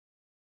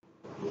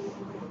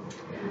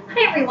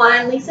Hi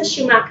everyone, Lisa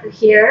Schumacher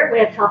here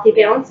with Healthy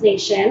Balance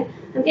Nation.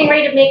 I'm getting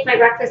ready to make my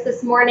breakfast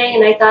this morning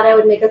and I thought I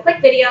would make a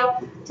quick video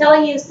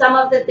telling you some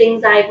of the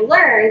things I've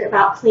learned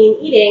about clean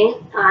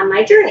eating on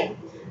my journey.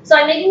 So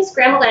I'm making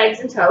scrambled eggs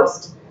and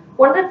toast.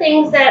 One of the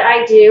things that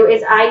I do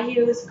is I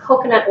use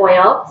coconut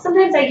oil.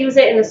 Sometimes I use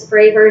it in the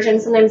spray version,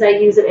 sometimes I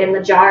use it in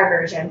the jar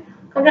version.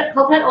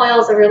 Coconut oil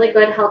is a really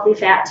good healthy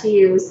fat to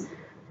use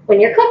when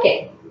you're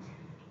cooking.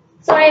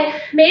 So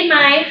I made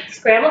my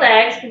scrambled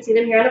eggs, you can see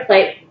them here on the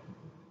plate.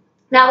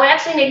 Now what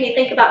actually made me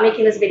think about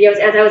making this video is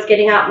as I was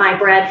getting out my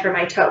bread for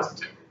my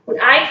toast. When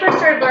I first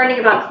started learning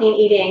about clean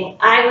eating,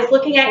 I was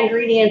looking at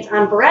ingredients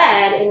on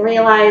bread and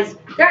realized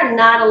there are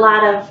not a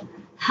lot of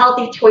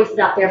healthy choices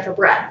out there for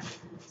bread.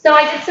 So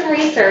I did some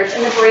research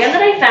and the brand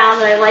that I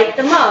found that I liked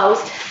the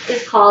most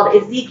is called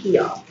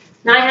Ezekiel.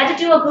 Now I had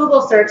to do a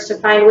Google search to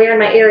find where in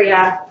my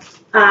area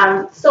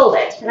sold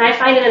it. And I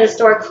find it at a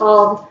store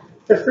called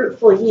The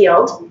Fruitful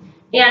Yield.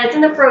 And it's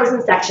in the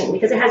frozen section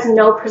because it has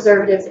no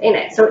preservatives in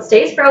it. So it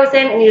stays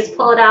frozen and you just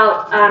pull it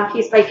out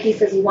piece by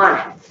piece as you want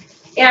it.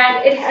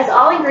 And it has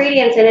all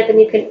ingredients in it that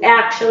you can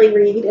actually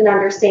read and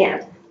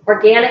understand.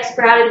 Organic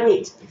sprouted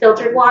wheat,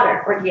 filtered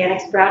water,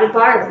 organic sprouted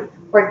barley,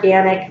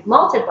 organic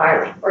malted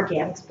barley,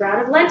 organic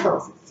sprouted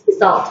lentils, sea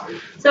salt.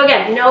 So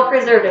again, no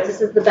preservatives.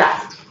 This is the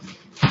best.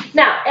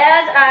 Now,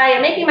 as I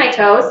am making my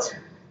toast,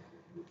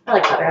 I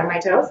like butter on my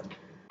toast.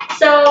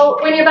 So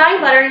when you're buying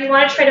butter, you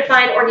want to try to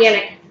find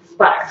organic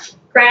butter.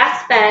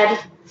 Grass-fed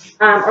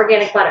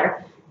organic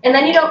butter. And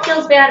then you don't feel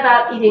as bad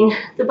about eating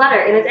the butter.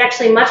 And it's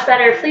actually much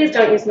better. Please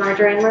don't use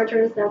margarine.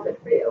 Margarine is not good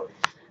for you.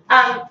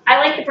 I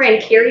like the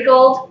brand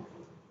Kerrygold.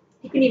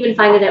 You can even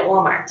find it at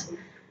Walmart.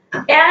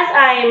 As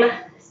I'm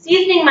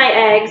seasoning my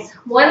eggs,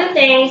 one of the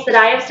things that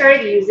I have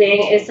started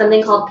using is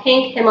something called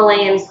pink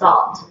Himalayan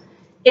salt.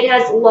 It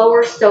has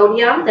lower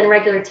sodium than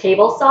regular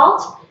table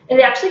salt. And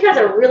it actually has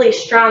a really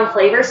strong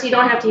flavor, so you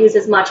don't have to use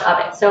as much of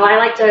it. So I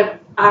like to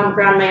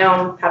ground my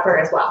own pepper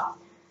as well.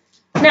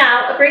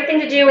 Now, a great thing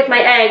to do with my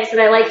eggs that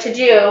I like to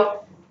do,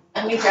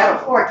 let me grab a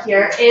fork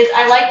here, is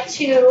I like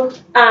to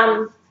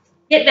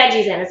get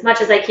veggies in as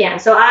much as I can.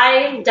 So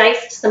I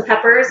diced some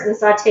peppers and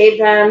sauteed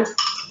them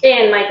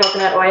in my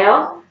coconut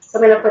oil. So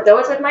I'm going to put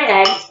those with my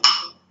eggs.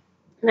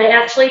 And I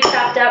actually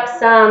chopped up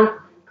some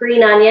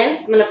green onion.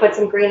 I'm going to put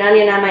some green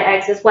onion on my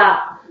eggs as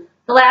well.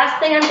 The last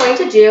thing I'm going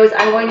to do is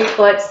I'm going to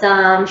put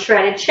some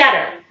shredded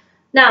cheddar.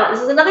 Now,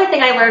 this is another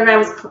thing I learned when I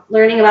was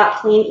learning about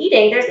clean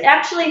eating. There's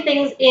actually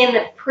things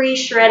in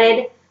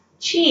pre-shredded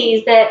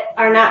cheese that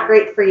are not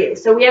great for you.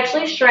 So we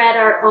actually shred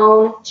our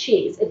own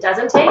cheese. It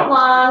doesn't take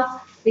long.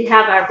 We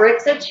have our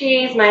bricks of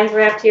cheese. Mine's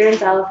wrapped here in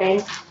cellophane.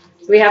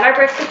 So we have our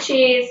bricks of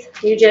cheese.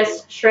 You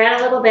just shred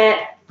a little bit,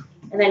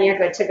 and then you're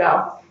good to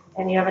go.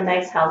 And you have a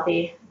nice,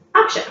 healthy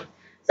option.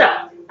 So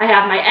I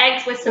have my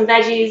eggs with some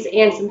veggies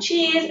and some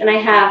cheese, and I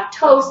have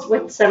toast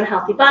with some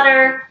healthy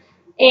butter,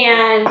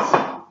 and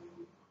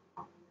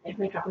I have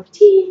my cup of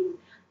tea,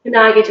 and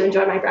now I get to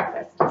enjoy my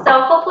breakfast.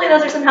 So hopefully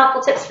those are some helpful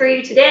tips for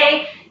you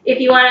today. If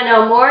you want to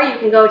know more, you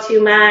can go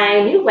to my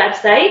new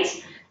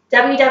website,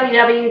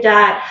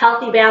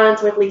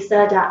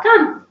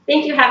 www.healthybalancewithlisa.com.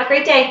 Thank you. Have a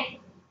great day.